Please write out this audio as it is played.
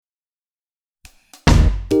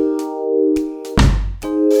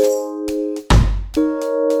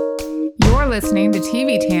listening to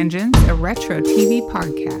TV Tangents, a retro TV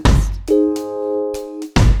podcast.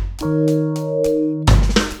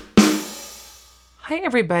 Hi,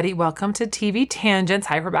 everybody. Welcome to TV Tangents.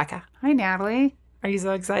 Hi, Rebecca. Hi, Natalie. Are you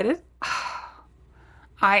so excited?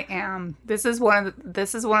 I am. This is one of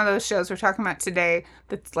those shows we're talking about today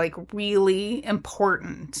that's like really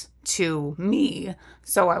important to me.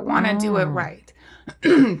 So I want to do it right.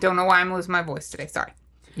 Don't know why I'm losing my voice today. Sorry.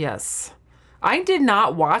 Yes. I did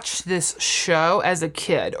not watch this show as a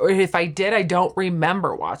kid, or if I did, I don't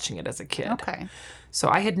remember watching it as a kid. Okay. So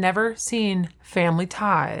I had never seen Family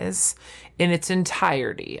Ties in its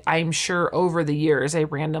entirety. I'm sure over the years I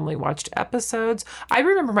randomly watched episodes. I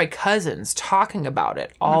remember my cousins talking about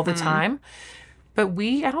it all the time, but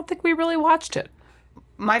I don't think we really watched it.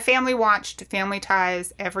 My family watched Family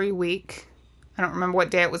Ties every week. I don't remember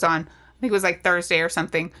what day it was on. I think it was like Thursday or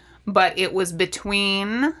something, but it was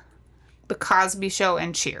between The Cosby Show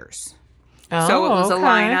and Cheers. So it was a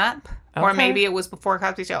lineup. Or maybe it was before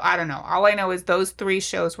Cosby Show. I don't know. All I know is those three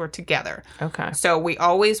shows were together. Okay. So we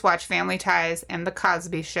always watch Family Ties and The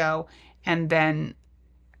Cosby Show. And then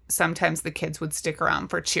sometimes the kids would stick around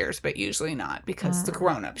for Cheers, but usually not because it's a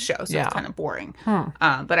grown-up show. So it's kind of boring.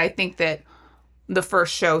 But I think that the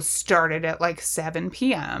first show started at like 7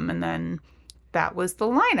 p.m. And then that was the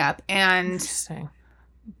lineup. And Interesting.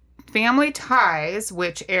 Family Ties,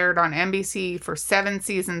 which aired on NBC for 7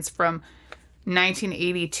 seasons from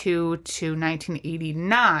 1982 to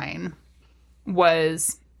 1989,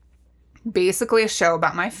 was basically a show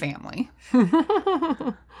about my family.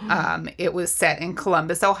 It was set in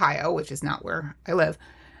Columbus, Ohio, which is not where I live.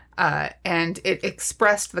 And it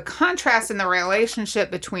expressed the contrast in the relationship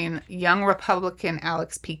between young Republican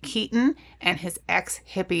Alex P. Keaton and his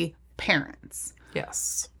ex-hippie parents.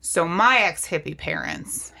 Yes. So my ex-hippie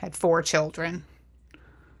parents had 4 children.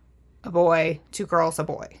 A boy, 2 girls, a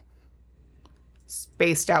boy.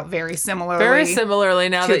 Spaced out very similarly. Very similarly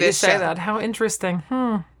now that you say show. that. How interesting.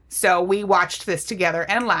 So we watched this together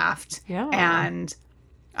and laughed. Yeah. And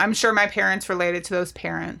I'm sure my parents related to those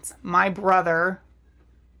parents. My brother,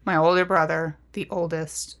 my older brother, the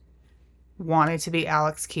oldest, wanted to be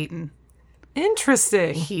Alex Keaton.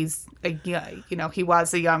 Interesting. He's he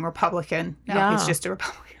was a young Republican. Now he's just a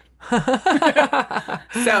Republican.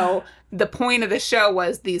 So the point of the show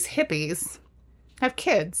was these hippies have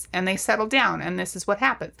kids and they settle down and this is what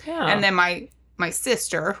happens. Yeah. And then my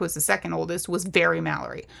sister, who was the second oldest, was very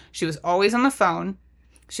Mallory. She was always on the phone.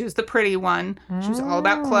 She was the pretty one. She was all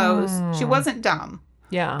about clothes. She wasn't dumb.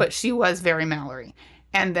 Yeah. But she was very Mallory.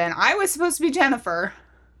 And then I was supposed to be Jennifer.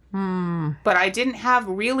 But I didn't have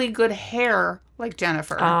really good hair like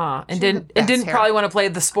Jennifer. And didn't probably want to play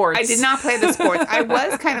the sports. I did not play the sports. I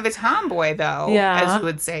was kind of a tomboy though, as you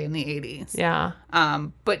would say in the 80s. Yeah.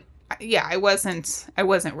 But yeah, I wasn't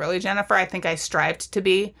really Jennifer. I think I strived to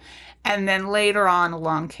be. And then later on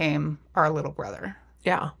along came our little brother.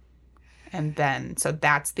 Yeah. And then, so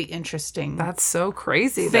that's the interesting That's so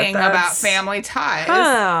crazy. thing about Family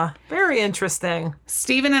Ties. Very interesting.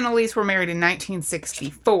 Stephen and Elise were married in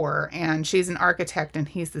 1964, and she's an architect, and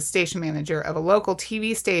he's the station manager of a local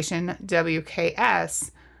TV station,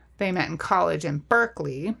 WKS. They met in college in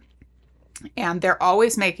Berkeley, and they're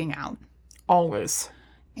always making out. Always.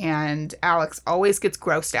 And Alex always gets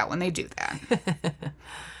grossed out when they do that.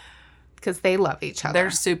 Because they love each other.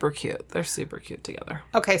 They're super cute. They're super cute together.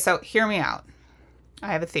 Okay, so hear me out.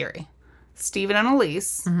 I have a theory. Stephen and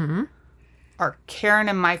Elise are Karen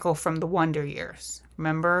and Michael from the Wonder Years.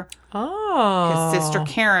 Remember? Oh. His sister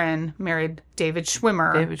Karen married David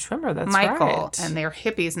Schwimmer. That's Michael, right. and they're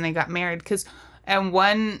hippies and they got married. And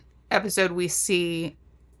one episode we see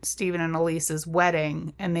Stephen and Elise's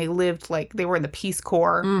wedding, and they lived they were in the Peace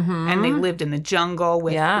Corps, and they lived in the jungle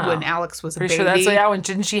when Alex was a baby. Sure that's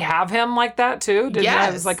didn't she have him like that too? Yes.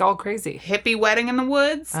 It was like all crazy. Hippie wedding in the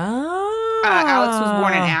woods. Oh. Alex was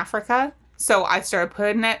born in Africa, so I started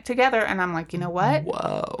putting it together, and I'm like, you know what?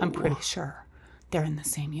 Whoa. I'm pretty sure they're in the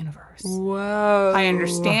same universe. Whoa. I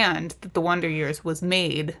understand that the Wonder Years was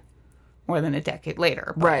made more than a decade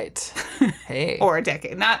later. Right. Hey. Or a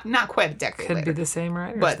decade. Not quite a decade Could later. be the same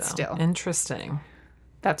writers, But though. still. Interesting.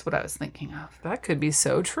 That's what I was thinking of. That could be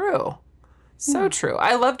so true. So true.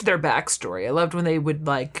 I loved their backstory. I loved when they would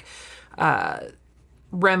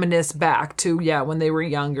reminisce back to, when they were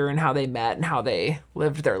younger and how they met and how they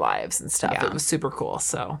lived their lives and stuff. Yeah. It was super cool.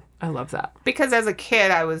 So I love that. Because as a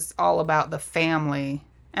kid, I was all about the family.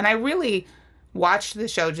 And I really watched the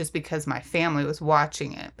show just because my family was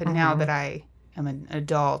watching it. But now that I am an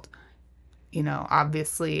adult,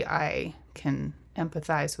 obviously I can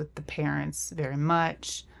empathize with the parents very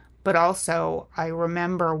much. But also, I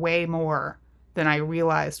remember way more than I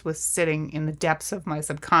realized was sitting in the depths of my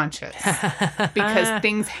subconscious. Because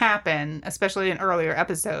things happen, especially in earlier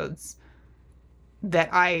episodes, that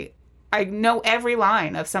I know every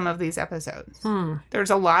line of some of these episodes. There's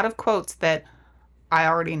a lot of quotes that I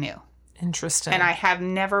already knew. Interesting. And I have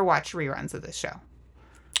never watched reruns of this show.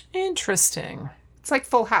 Interesting. It's like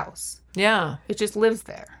Full House. Yeah. It just lives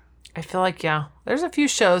there. I feel like, yeah, there's a few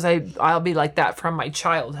shows I'll be like that from my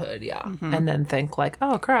childhood, yeah. And then think like,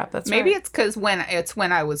 oh, crap, that's Maybe right. it's because when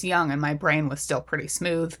I was young and my brain was still pretty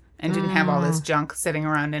smooth and didn't have all this junk sitting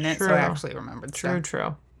around in it, so I actually remembered stuff.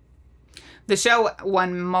 True. The show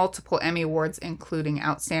won multiple Emmy Awards, including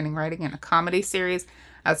Outstanding Writing in a Comedy Series,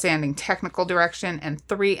 Outstanding Technical Direction, and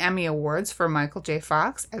 3 Emmy Awards for Michael J.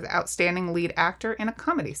 Fox as Outstanding Lead Actor in a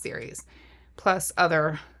Comedy Series, plus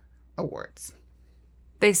other awards.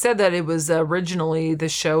 They said that it was originally, the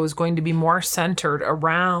show was going to be more centered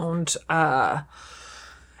around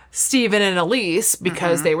Stephen and Elise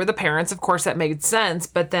because they were the parents. Of course, that made sense.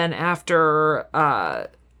 But then after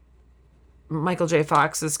Michael J.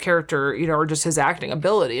 Fox's character, you know, or just his acting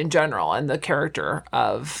ability in general and the character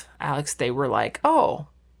of Alex, they were like, oh,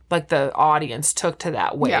 like the audience took to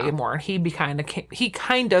that way more. He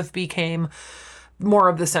kind of became more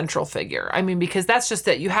of the central figure. I mean, because that's just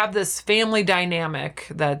it. You have this family dynamic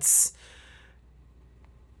that's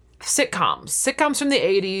sitcoms from the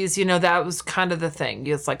 80s, you know, that was kind of the thing.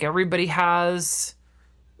 It's like everybody has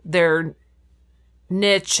their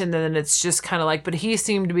niche, and then it's just kind of like, but he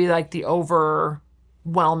seemed to be like the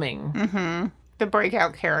overwhelming. The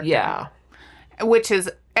breakout character. Yeah. Which is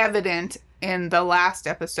evident in the last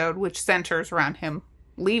episode, which centers around him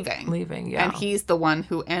leaving, yeah. And he's the one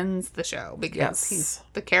who ends the show because he's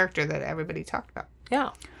the character that everybody talked about.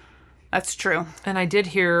 Yeah. That's true. And I did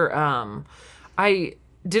hear, I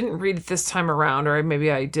didn't read it this time around, or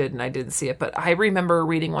maybe I did and I didn't see it, but I remember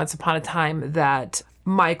reading once upon a time that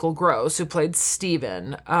Michael Gross, who played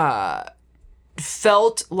Steven,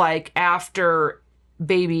 felt like after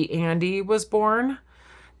baby Andy was born,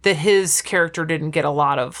 that his character didn't get a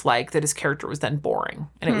lot of, like, that his character was then boring.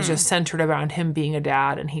 And it was just centered around him being a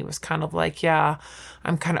dad. And he was kind of like, yeah,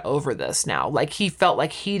 I'm kind of over this now. Like, he felt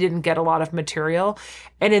like he didn't get a lot of material.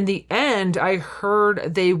 And in the end, I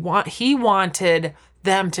heard he wanted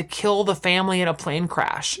them to kill the family in a plane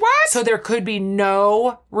crash. What? So there could be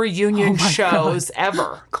no reunion shows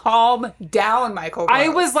ever. Calm down, Michael Gross. I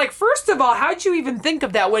was like, first of all, how'd you even think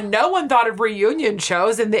of that when no one thought of reunion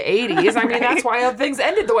shows in the 80s? I mean, that's why things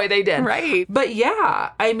ended the way they did. Right. But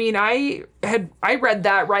yeah, I mean, I read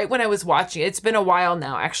that right when I was watching. It's been a while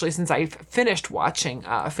now, actually, since I finished watching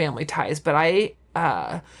Family Ties. But I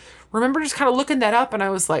remember just kind of looking that up, and I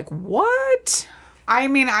was like, what? I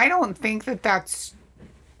mean, I don't think that that's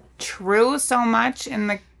true so much in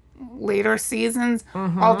the later seasons,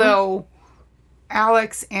 although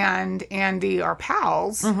Alex and Andy are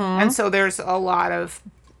pals, and so there's a lot of,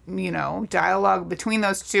 you know, dialogue between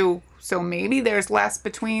those two, so maybe there's less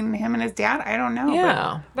between him and his dad. I don't know.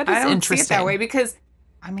 Yeah, but that is I don't interesting. see it that way because,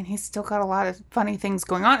 I mean, he's still got a lot of funny things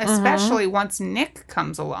going on, especially once Nick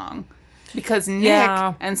comes along, because Nick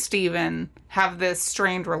and Steven have this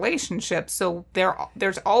strained relationship, so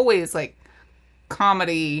there's always, like,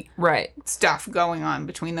 comedy stuff going on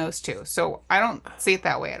between those two. So I don't see it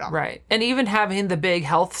that way at all. Right. And even having the big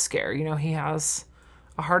health scare, you know, he has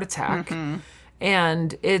a heart attack.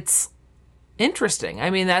 And it's interesting. I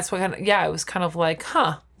mean, that's what kind of, it was kind of like,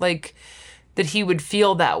 like that he would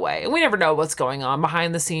feel that way. And we never know what's going on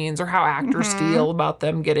behind the scenes or how actors feel about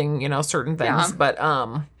them getting, you know, certain things. But,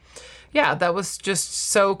 yeah, that was just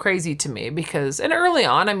so crazy to me because, and early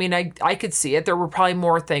on, I mean, I could see it. There were probably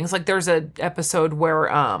more things. Like there's an episode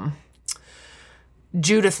where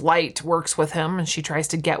Judith Light works with him and she tries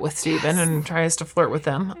to get with Steven and tries to flirt with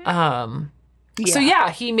him. So yeah,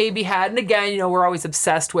 he maybe had, and again, you know, we're always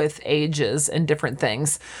obsessed with ages and different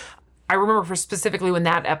things. I remember for specifically when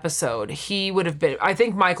that episode, he would have been, I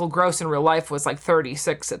think Michael Gross in real life was like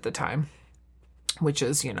 36 at the time, which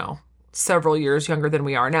is, you know, several years younger than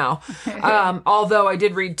we are now. Although I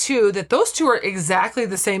did read too that those two are exactly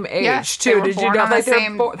the same age too. Did you know like they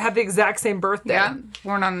have the exact same birthday? Yeah,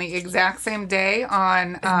 born on the exact same day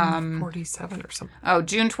on 47 or something. Oh,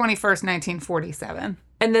 June 21st, 1947.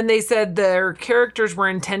 And then they said their characters were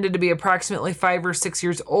intended to be approximately 5 or 6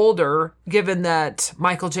 years older, given that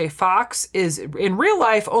Michael J. Fox is in real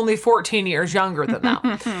life only 14 years younger than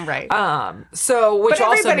them. Right. So, which but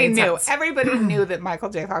also made sense. Everybody knew that Michael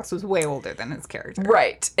J. Fox was way older than his character.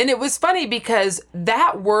 Right. And it was funny because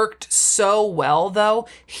that worked so well, though.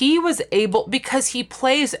 He was able, because he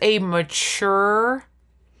plays a mature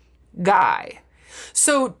guy.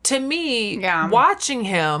 So to me, Yeah. watching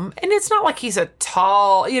him, and it's not like he's a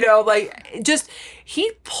tall, like just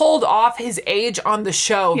he pulled off his age on the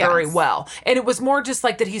show very Yes. well. And it was more just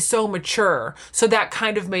like that he's so mature. So that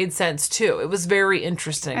kind of made sense too. It was very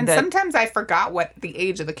interesting. And sometimes I forgot what the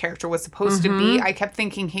age of the character was supposed to be. I kept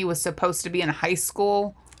thinking he was supposed to be in high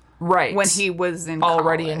school right. when he was in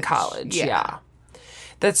already college. in college. Yeah.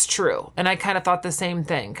 That's true. And I kind of thought the same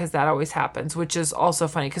thing because that always happens, which is also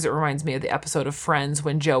funny because it reminds me of the episode of Friends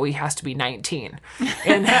when Joey has to be 19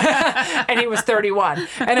 and, and he was 31.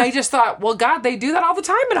 And I just thought, well, God, they do that all the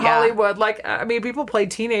time in Hollywood. Like, I mean, people play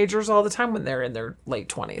teenagers all the time when they're in their late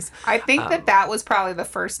 20s. I think that was probably the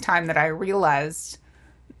first time that I realized,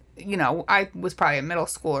 I was probably in middle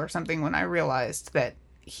school or something when I realized that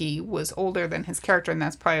he was older than his character. And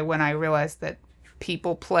that's probably when I realized that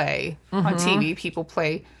people play on TV,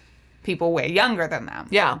 people way younger than them.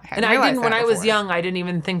 Yeah. And I didn't, when I was young, I didn't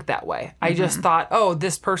even think that way. I just thought, oh,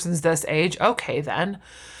 this person's this age. Okay, then.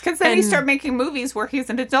 Because then you start making movies where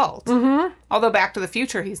he's an adult. Mm-hmm. Although Back to the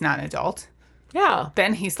Future, he's not an adult. Yeah.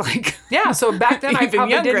 Then he's like... Yeah, so back then I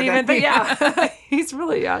probably didn't even think, yeah. He's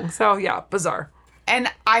really young. So, yeah, bizarre. And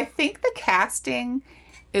I think the casting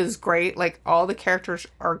is great. Like, all the characters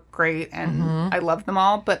are great, and I love them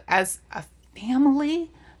all. But as a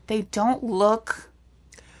family, they don't look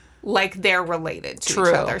like they're related to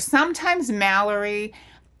each other. Sometimes Mallory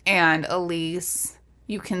and Elise,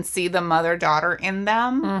 you can see the mother-daughter in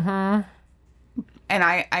them. Mm-hmm. And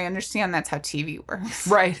I understand that's how TV works.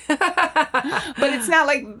 Right. But it's not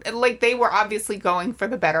like they were obviously going for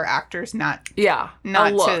the better actors, not look.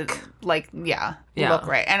 to look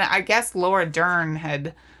right. And I guess Laura Dern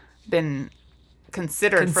had been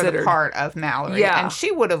considered for the part of Mallory. Yeah. And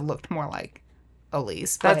she would have looked more like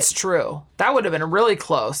Elise. That's true. That would have been really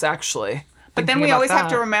close, actually. But then we always have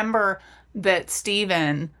to remember that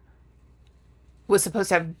Steven was supposed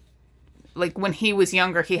to have, like, when he was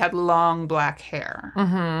younger, he had long black hair.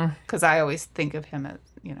 Because I always think of him as,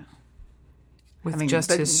 with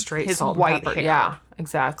just his straight his salt white and pepper. hair. Yeah,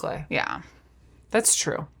 exactly. Yeah. That's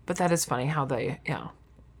true. But that is funny how they,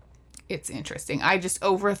 It's interesting. I just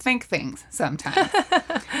overthink things sometimes.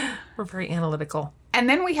 We're very analytical. And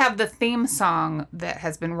then we have the theme song that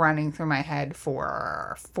has been running through my head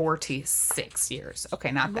for 46 years.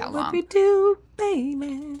 Okay, not that long. What would we do,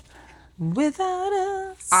 baby, without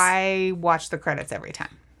us? I watch the credits every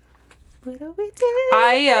time. What do we do?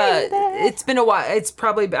 It's been a while.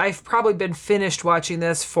 I've probably been finished watching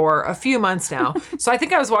this for a few months now. So I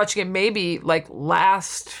think I was watching it maybe like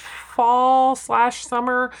last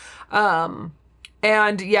fall/summer.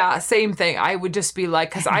 And yeah, same thing. I would just be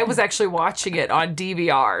like, because I was actually watching it on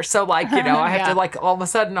DVR. So like, I have to like all of a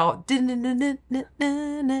sudden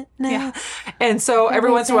and so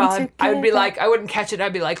every once in a while I would be like, I wouldn't catch it.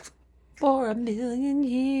 I'd be like, for 1,000,000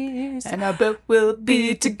 years. And I bet we'll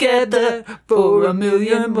be together for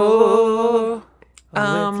 1,000,000 more.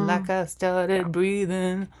 It's like I started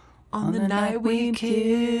breathing on the night we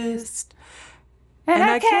kissed. And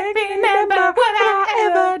I can't remember what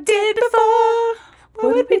I ever did before.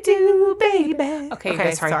 What would we do, baby?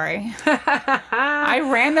 Okay, sorry. I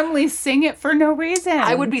randomly sing it for no reason.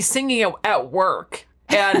 I would be singing it at work.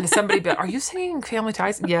 And somebody be like, are you singing Family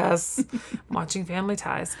Ties? Yes. Watching Family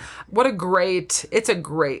Ties. It's a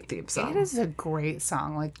great theme song. It is a great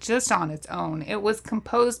song, like just on its own. It was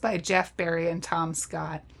composed by Jeff Barry and Tom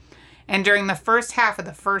Scott. And during the first half of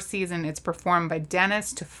the first season, it's performed by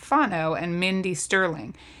Dennis Tufano and Mindy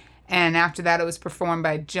Sterling. And after that, it was performed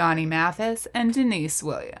by Johnny Mathis and Denise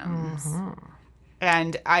Williams. Mm-hmm.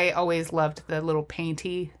 And I always loved the little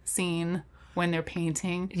painty scene when they're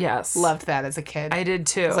painting. Yes. Loved that as a kid. I did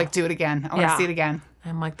too. I was like, do it again. I want to see it again.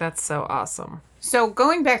 I'm like, that's so awesome. So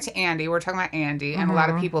going back to Andy, we're talking about Andy, and a lot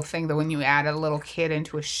of people think that when you add a little kid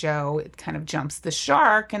into a show, it kind of jumps the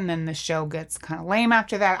shark, and then the show gets kind of lame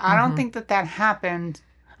after that. I don't think that happened.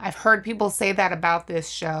 I've heard people say that about this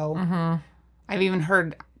show. I've even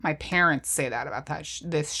heard my parents say that about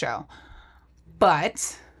this show.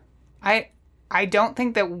 But I don't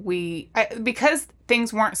think that because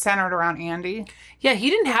things weren't centered around Andy. Yeah, he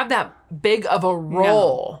didn't have that big of a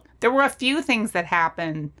role. No. There were a few things that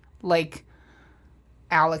happened, like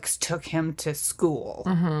Alex took him to school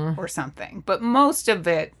or something. But most of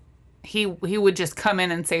it, he would just come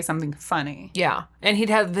in and say something funny. Yeah. And he'd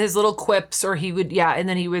have his little quips, or he would, and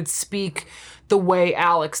then he would speak the way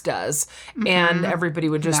Alex does. And everybody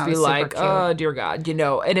would just be like, oh, dear God,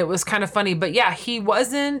 And it was kind of funny. But yeah, he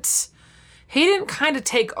didn't kind of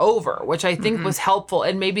take over, which I think was helpful.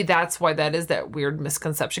 And maybe that's why that is that weird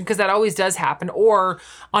misconception, because that always does happen. Or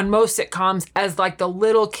on most sitcoms, as like the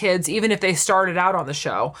little kids, even if they started out on the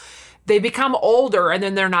show, they become older and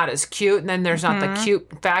then they're not as cute, and then there's not the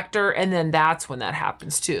cute factor, and then that's when that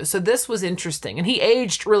happens too. So this was interesting, and he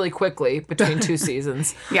aged really quickly between 2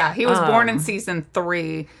 seasons. Yeah, he was born in season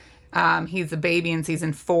 3. He's a baby in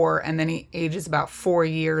season 4, and then he ages about 4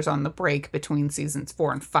 years on the break between seasons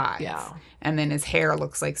 4 and 5. Yeah. And then his hair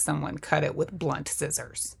looks like someone cut it with blunt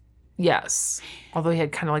scissors. Yes. Although he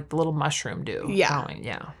had kind of like the little mushroom do. Yeah. Growing.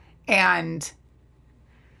 Yeah. And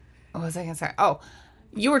what was I going to say? Oh,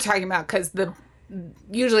 you were talking about because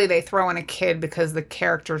usually they throw in a kid because the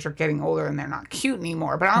characters are getting older and they're not cute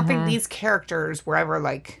anymore. But I don't think these characters were ever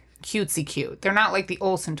like cutesy cute. They're not like the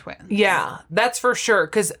Olsen twins. Yeah, that's for sure.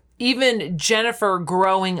 Because even Jennifer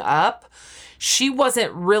growing up, she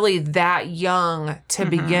wasn't really that young to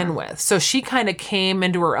begin with. So she kind of came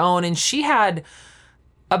into her own, and she had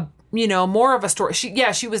more of a story.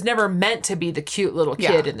 She was never meant to be the cute little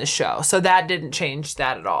kid in the show. So that didn't change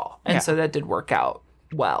that at all. And so that did work out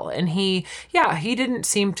well. And he didn't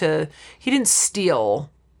steal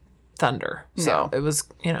thunder. So it was,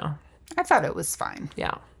 I thought it was fine.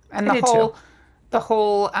 Yeah. And the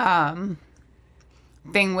whole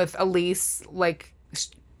thing with Elise, like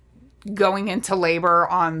going into labor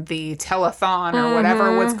on the telethon or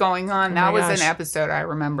whatever was going on. That was an episode I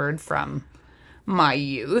remembered from my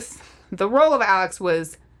youth. The role of Alex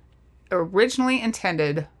was originally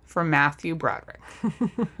intended for Matthew Broderick,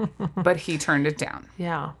 but he turned it down.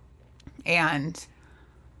 Yeah. And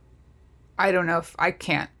I don't know. I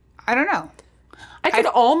don't know. I could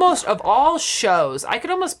almost, of all shows, I could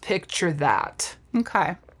almost picture that.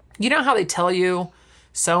 Okay. You know how they tell you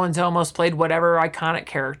so-and-so almost played whatever iconic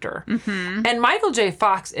character? Mm-hmm. And Michael J.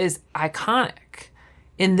 Fox is iconic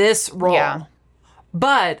in this role. Yeah.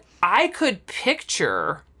 But I could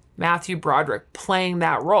picture Matthew Broderick playing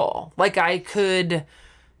that role. Like I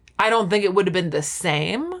don't think it would have been the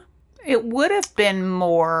same. It would have been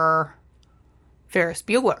more Ferris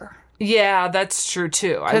Bueller. Yeah, that's true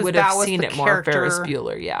too. I would have seen it more Ferris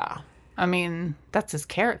Bueller, yeah. I mean, that's his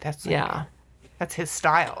character. That's his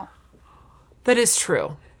style. That is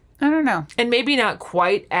true. I don't know. And maybe not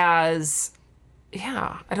quite as...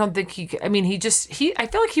 Yeah, I don't think I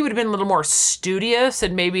feel like he would have been a little more studious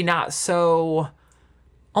and maybe not so,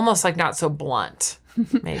 almost like not so blunt,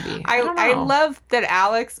 maybe. I love that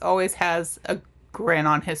Alex always has a grin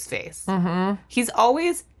on his face. Mm-hmm. He's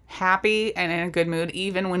always happy and in a good mood,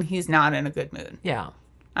 even when he's not in a good mood. Yeah.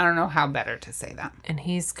 I don't know how better to say that. And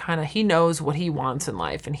he knows what he wants in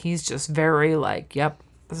life, and he's just very like, yep,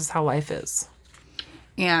 this is how life is.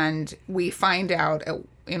 And we find out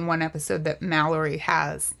in one episode that Mallory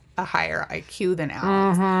has a higher IQ than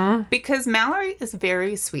Alex because Mallory is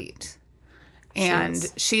very sweet and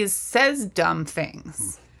she says dumb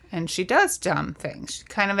things and she does dumb things. She's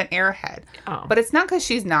kind of an airhead, but it's not because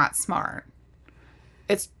she's not smart.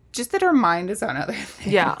 It's just that her mind is on other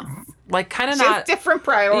things. Yeah. Like kind of she has different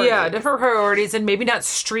priorities. Yeah, different priorities, and maybe not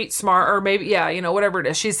street smart, or maybe, whatever it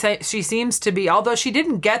is. She seems to be, although she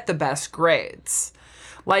didn't get the best grades.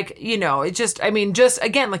 Like, it just,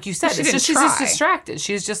 again, like you said, she's just distracted.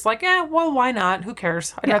 She's just like, well, why not? Who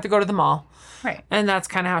cares? I'd have to go to the mall. Right. And that's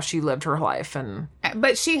kind of how she lived her life.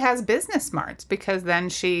 But she has business smarts because then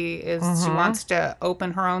she wants to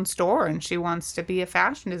open her own store and she wants to be a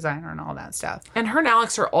fashion designer and all that stuff. And her and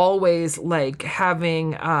Alex are always like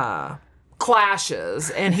having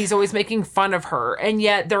clashes, and he's always making fun of her, and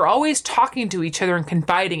yet they're always talking to each other and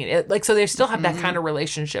confiding in it. Like, so they still have that kind of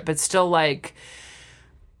relationship. It's still like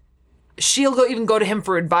she'll go to him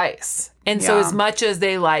for advice. And so as much as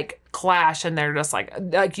they like clash and they're just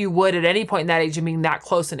like you would at any point in that age and being that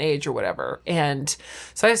close in age or whatever. And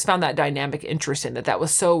so I just found that dynamic interesting, that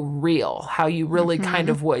was so real, how you really kind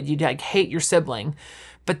of would. You'd like hate your sibling,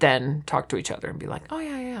 but then talk to each other and be like, oh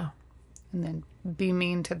yeah. And then be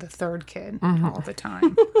mean to the third kid all the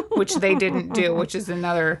time, which they didn't do, which is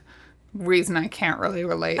another reason I can't really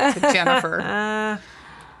relate to Jennifer.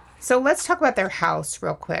 So let's talk about their house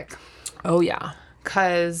real quick. Oh, yeah.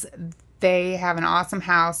 Because they have an awesome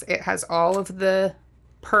house. It has all of the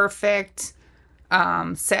perfect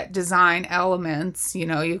set design elements.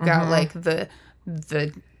 You've got like the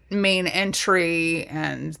main entry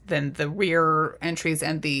and then the rear entries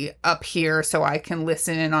and the up here so I can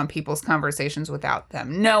listen in on people's conversations without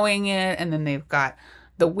them knowing it. And then they've got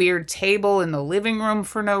the weird table in the living room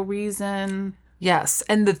for no reason. Yes.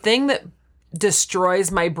 And the thing that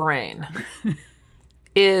destroys my brain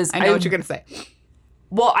is... I know what you're going to say.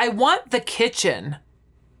 Well, I want the kitchen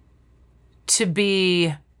to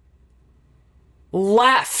be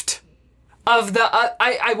left of the...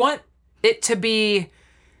 I want it to be...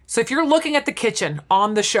 So if you're looking at the kitchen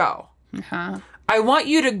on the show, I want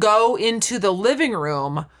you to go into the living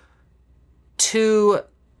room to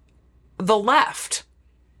the left.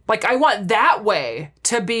 Like, I want that way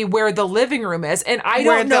to be where the living room is. And I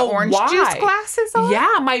don't know why. Where the orange juice glasses are?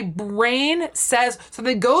 Yeah, my brain says... So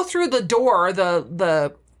they go through the door,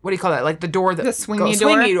 the what do you call that? Like the door that... The swingy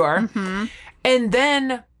door. Mm-hmm. And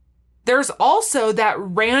then there's also that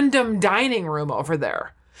random dining room over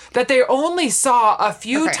there that they only saw a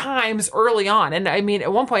few times early on. And I mean,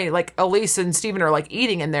 at one point, like, Elise and Steven are like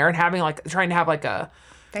eating in there and having like... Trying to have like a...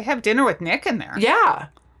 They have dinner with Nick in there. Yeah.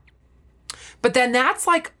 But then that's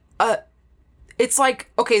like... It's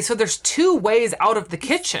like, okay, so there's two ways out of the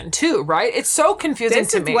kitchen too, right? It's so confusing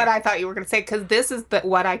to me. This is what I thought you were going to say, because this is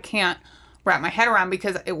what I can't wrap my head around,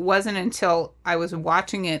 because it wasn't until I was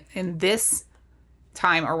watching it in this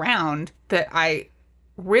time around that I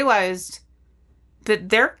realized that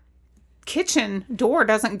their kitchen door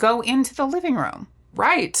doesn't go into the living room.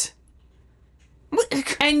 Right.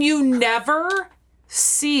 And you never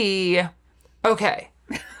see... Okay.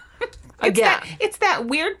 Again. It's that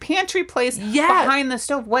weird pantry place behind the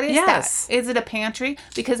stove. What is that? Is it a pantry?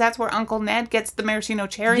 Because that's where Uncle Ned gets the maraschino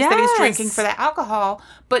cherries that he's drinking for the alcohol.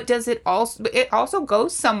 But does it also... It also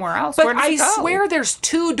goes somewhere else. But I swear there's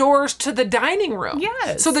two doors to the dining room.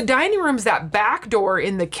 Yes. So the dining room's that back door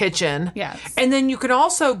in the kitchen. Yes. And then you can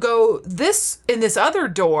also go in this other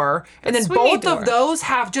door. And then both of those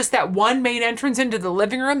have just that one main entrance into the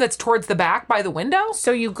living room that's towards the back by the window.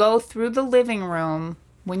 So you go through the living room...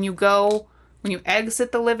 When you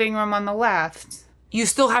exit the living room on the left, you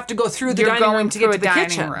still have to go through the dining room to get to the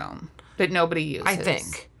kitchen. Dining room that nobody uses. I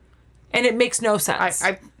think. And it makes no sense.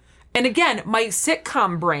 And again, my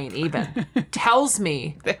sitcom brain even tells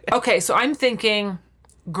me, okay, so I'm thinking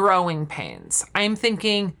Growing Pains. I'm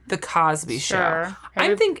thinking The Cosby Show.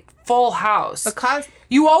 I'm thinking Full House.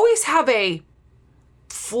 You always have a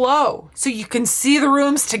flow so you can see the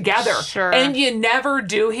rooms together. Sure. And you never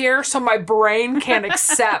do here, so my brain can't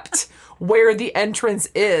accept where the entrance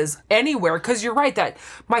is anywhere, because you're right that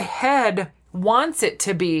my head wants it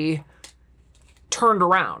to be turned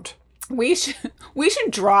around. We should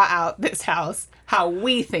draw out this house how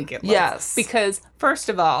we think it looks. Yes. Because first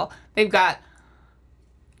of all, they've got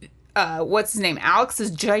what's his name?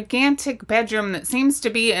 Alex's gigantic bedroom that seems to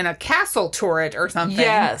be in a castle turret or something.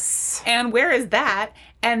 Yes. And where is that?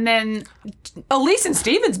 And then Elise and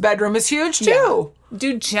Steven's bedroom is huge too. Yeah.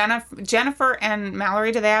 Do Jennifer and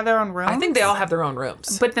Mallory, do they have their own rooms? I think they all have their own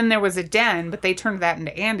rooms. But then there was a den, but they turned that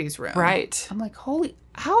into Andy's room. Right. I'm like,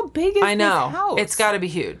 how big is this house? It's got to be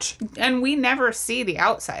huge. And we never see the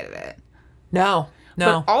outside of it. No.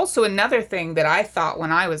 But also another thing that I thought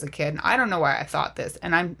when I was a kid, and I don't know why I thought this,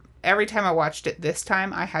 and every time I watched it this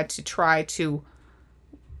time, I had to try to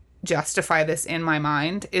justify this in my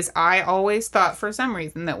mind, is I always thought for some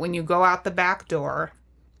reason that when you go out the back door,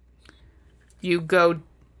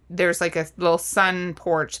 there's like a little sun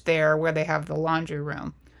porch there where they have the laundry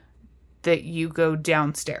room, that you go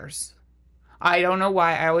downstairs. I don't know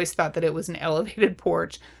why. I always thought that it was an elevated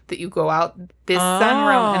porch, that you go out this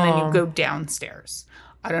sunroom and then you go downstairs.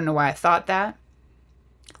 I don't know why I thought that.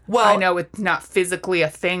 Well, I know it's not physically a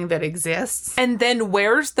thing that exists. And then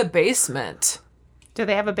where's the basement? Do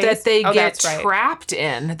they have a basement? That they get trapped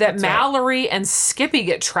in. That that's Mallory and Skippy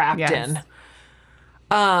get trapped in.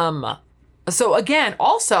 So again,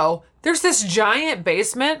 also, there's this giant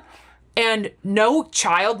basement, and no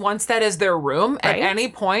child wants that as their room at any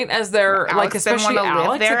point, as their, like, especially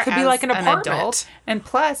Alex. It could be like an apartment. Adult. And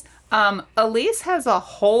plus, Elise has a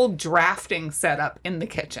whole drafting setup in the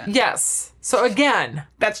kitchen. Yes. So again,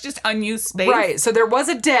 that's just unused space. Right. So there was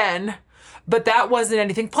a den, but that wasn't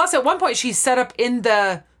anything. Plus, at one point, she's set up in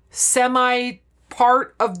the semi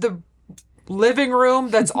part of the living room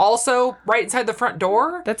that's also right inside the front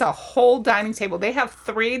door. That's a whole dining table. They have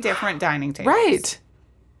 3 different dining tables. Right.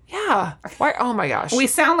 Yeah. Why? Oh my gosh. We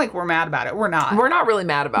sound like we're mad about it. We're not. We're not really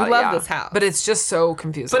mad about it. We love this house. But it's just so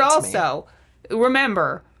confusing. But also,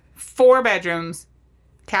 remember, 4 bedrooms,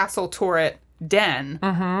 castle turret, den.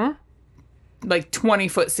 Mm-hmm. Like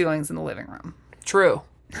 20-foot ceilings in the living room. True.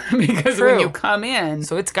 Because when you come in,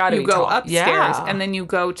 so it's got to you go upstairs and then you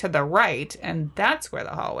go to the right, and that's where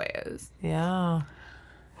the hallway is. Yeah.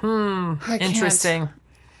 Interesting.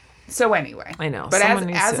 So anyway, I know. But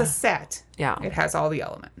as a set, yeah, it has all the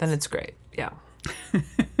elements. Then it's great. Yeah.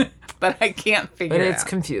 But I can't figure it out. But it's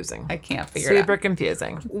confusing. I can't figure it out. Super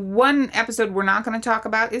confusing. One episode we're not going to talk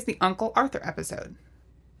about is the Uncle Arthur episode.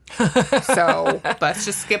 So let's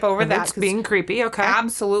just skip over that. It's being creepy. Okay.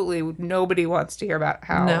 Absolutely nobody wants to hear about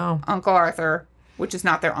how Uncle Arthur, which is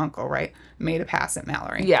not their uncle, right, made a pass at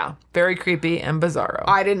Mallory. Yeah. Very creepy and bizarro.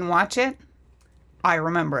 I didn't watch it. I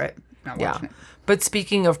remember it. Not watching it. But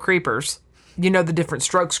speaking of creepers, you know the Different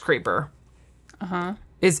Strokes creeper.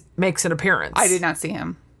 makes an appearance. I did not see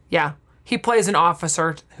him. Yeah. He plays an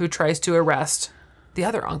officer who tries to arrest the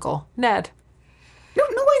other uncle, Ned. No,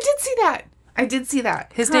 I did see that. I did see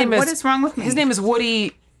that. His name is... What is wrong with me? His name is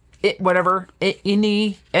Woody...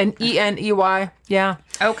 Eney. Yeah.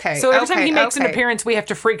 Okay. So every time he makes an appearance, we have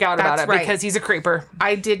to freak out about it because he's a creeper.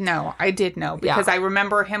 I did know because I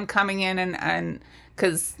remember him coming in and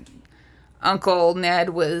because Uncle Ned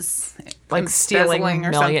was like stealing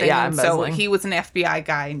or something. Yeah, so he was an FBI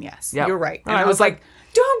guy, and you're right. And I was like,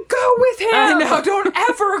 don't go with him. I know, don't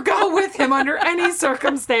ever go with him under any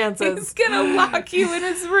circumstances. He's gonna lock you in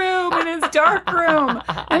his room, in his dark room,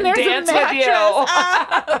 and there's dance a mattress. With you.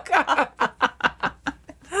 Oh, God.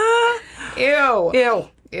 Ew.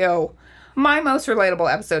 Ew. My most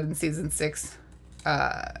relatable episode in season 6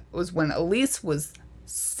 was when Elise was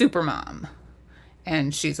Supermom,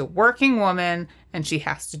 and she's a working woman, and she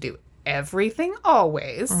has to do everything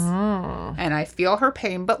always. And I feel her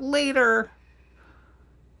pain, but later.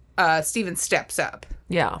 Steven steps up.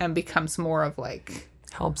 Yeah. And becomes more of like...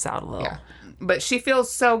 Helps out a little. Yeah. But she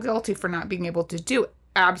feels so guilty for not being able to do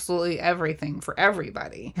absolutely everything for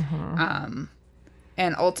everybody.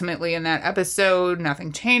 And ultimately in that episode,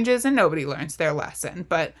 nothing changes and nobody learns their lesson.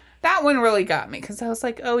 But that one really got me because I was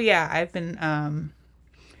like, oh yeah, I've been,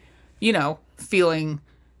 feeling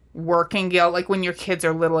working guilt. Like when your kids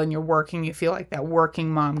are little and you're working, you feel like that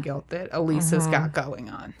working mom guilt that Elisa's got going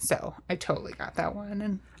on. So I totally got that one.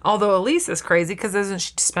 And although Elise is crazy because doesn't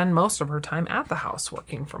she spend most of her time at the house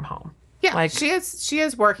working from home? Yeah, like she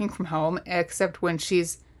is working from home, except when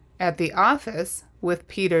she's at the office with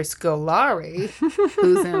Peter Scolari,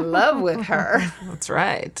 who's in love with her. That's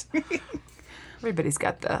right. Everybody's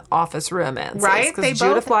got the office romance, right? Because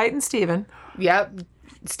Judith Light and Steven. Yep.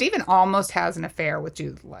 Steven almost has an affair with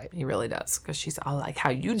Judith Light. He really does, because she's all like,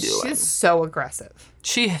 how you doing? She's so aggressive.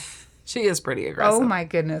 She is pretty aggressive. Oh my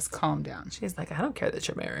goodness, calm down. She's like, I don't care that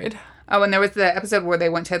you're married. Oh, and there was the episode where they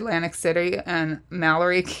went to Atlantic City, and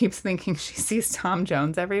Mallory keeps thinking she sees Tom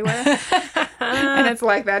Jones everywhere. And it's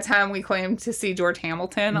like that time we claimed to see George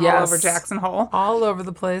Hamilton all over Jackson Hole. All over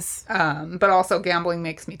the place. But also gambling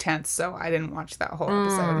makes me tense, so I didn't watch that whole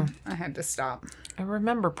episode. I had to stop. I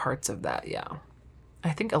remember parts of that, yeah. I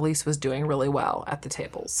think Elise was doing really well at the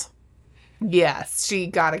tables. Yes, she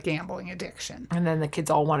got a gambling addiction. And then the kids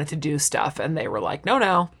all wanted to do stuff, and they were like,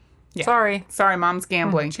 no. Yeah. Sorry, Mom's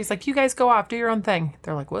gambling. She's like, you guys go off, do your own thing.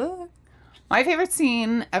 They're like, what? My favorite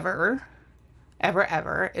scene ever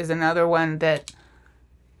is another one that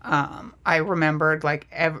I remembered.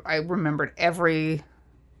 I remembered every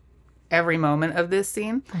moment of this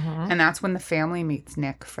scene, and that's when the family meets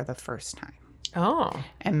Nick for the first time. Oh,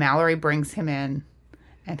 and Mallory brings him in,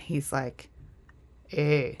 and he's like,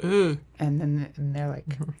 "Hey," and they're like,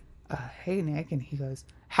 "Hey, Nick," and he goes,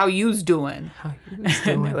 "How you's doing?"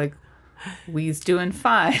 And they're like, "We's doing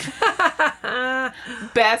fine."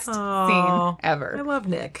 Best scene ever. I love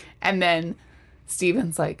Nick. And then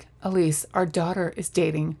Steven's like, Elise, our daughter is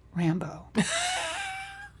dating Rambo.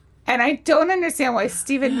 And I don't understand why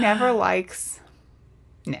Steven never likes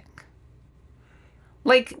Nick.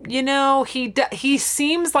 Like, he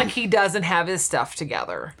seems like he doesn't have his stuff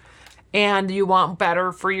together. And you want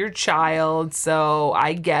better for your child, so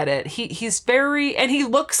I get it. He's very, and he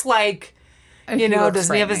looks like,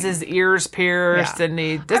 doesn't he have his ears pierced? Yeah. And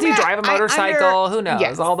he drive a motorcycle? Who knows?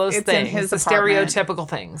 Yes, all those things. The stereotypical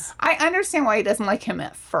things. I understand why he doesn't like him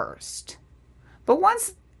at first. But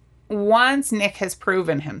once Nick has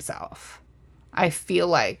proven himself, I feel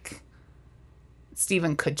like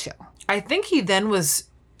Steven could chill. I think he then was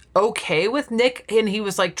okay with Nick, and he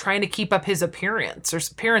was like trying to keep up his appearance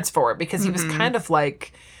for it, because he was kind of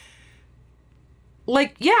like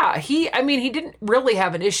he didn't really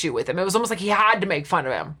have an issue with him. It was almost like he had to make fun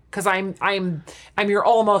of him because I'm your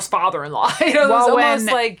almost father-in-law.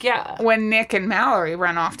 When Nick and Mallory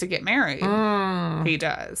run off to get married, he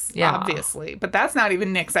does, obviously. But that's not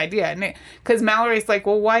even Nick's idea. Because Mallory's like,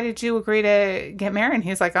 well, why did you agree to get married? And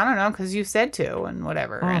he's like, I don't know, because you said to, and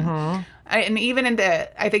whatever. And even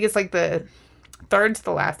I think it's like the third to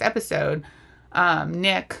the last episode,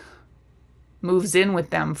 Nick moves in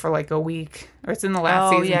with them for like a week, or it's in the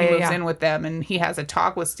last season. He moves in with them, and he has a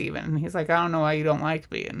talk with Steven, and he's like, I don't know why you don't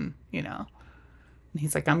like me, and and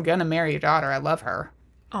he's like, I'm gonna marry your daughter, I love her.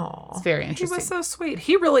 Oh, it's very interesting. He was so sweet.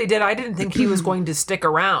 He really did. I didn't think he was going to stick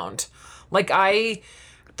around. Like, I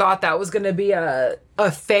thought that was going to be a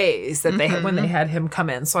phase that they had when they had him come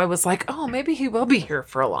in. So I was like, oh, maybe he will be here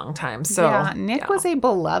for a long time. So Nick was a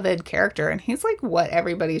beloved character, and he's like what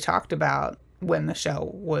everybody talked about when the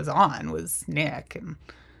show was on, was Nick. And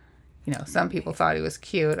some people thought he was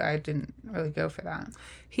cute. I didn't really go for that.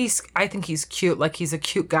 I think he's cute. Like, he's a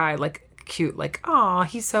cute guy. Like, cute. Like, aw,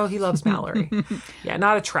 he loves Mallory. Yeah,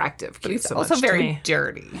 not attractive. But he's also very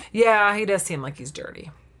dirty. Yeah, he does seem like he's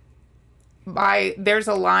dirty. There's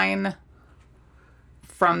a line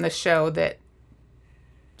from the show that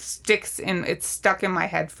it's stuck in my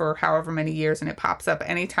head for however many years, and it pops up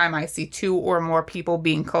anytime I see two or more people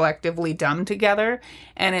being collectively dumb together.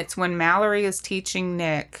 And it's when Mallory is teaching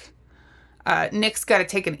Nick. Nick's got to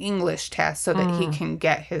take an English test so that he can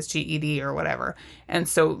get his GED or whatever. And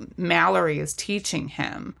so Mallory is teaching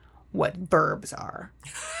him what verbs are.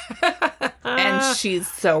 And she's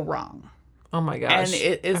so wrong. Oh my gosh. And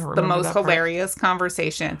it is the most hilarious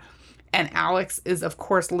conversation. And Alex is, of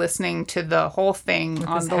course, listening to the whole thing with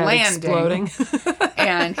on the landing. Exploding.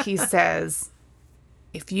 And he says,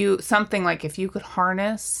 if you could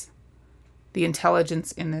harness the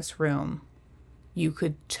intelligence in this room, you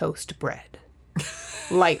could toast bread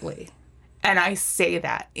lightly. And I say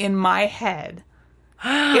that in my head.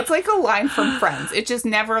 It's like a line from Friends. It just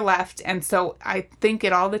never left. And so I think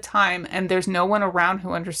it all the time, and there's no one around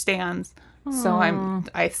who understands. So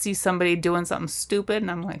I see somebody doing something stupid,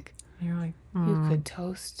 and I'm like, you're like, you could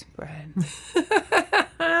toast bread.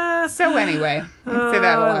 So anyway, I say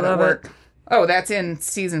that a lot at work. Oh, that's in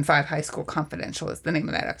season 5, High School Confidential is the name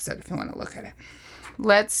of that episode if you want to look at it.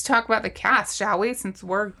 Let's talk about the cast, shall we? Since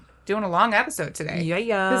we're doing a long episode today.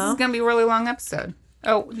 Yeah. This is going to be a really long episode.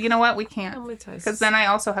 Oh, you know what? We can't. Because then I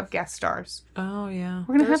also have guest stars. Oh, yeah.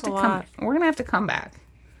 We're going to have to come back.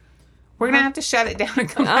 We're going to have to shut it down and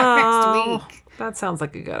come back next week. That sounds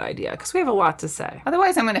like a good idea because we have a lot to say.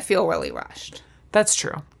 Otherwise, I'm going to feel really rushed. That's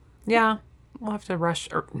true. Yeah. We'll have to rush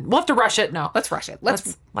it. No. Let's rush it.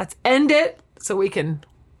 Let's end it so we can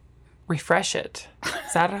refresh it.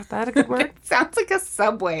 Is that a good word? It sounds like a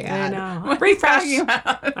Subway ad. I know. Refresh.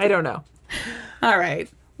 I don't know. All right.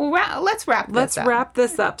 Well, let's wrap this up. Let's wrap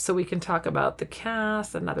this up so we can talk about the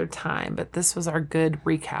cast another time. But this was our good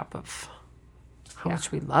recap of how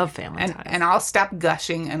much we love Family Ties. And I'll stop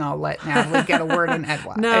gushing and I'll let Natalie get a word in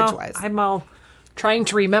edgewise. No, I'm all trying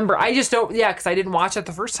to remember. I just don't, because I didn't watch it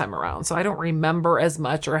the first time around. So I don't remember as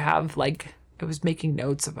much or have I was making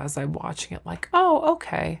notes of as I'm watching it like, oh,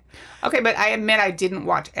 okay. Okay, but I admit I didn't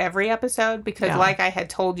watch every episode because like I had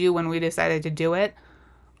told you when we decided to do it,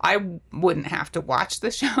 I wouldn't have to watch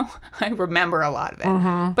the show. I remember a lot of it.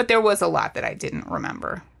 Mm-hmm. But there was a lot that I didn't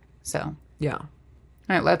remember. So. Yeah. All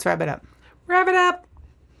right, let's wrap it up. Wrap it up.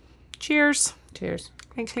 Cheers. Cheers.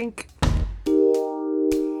 Clink, clink.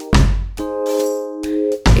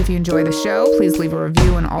 If you enjoy the show, please leave a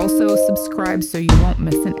review and also subscribe so you won't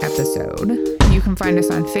miss an episode. You can find us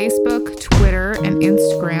on Facebook, Twitter, and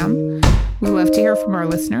Instagram. We love to hear from our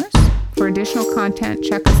listeners. For additional content,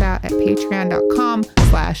 check us out at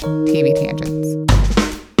patreon.com/TVTangents.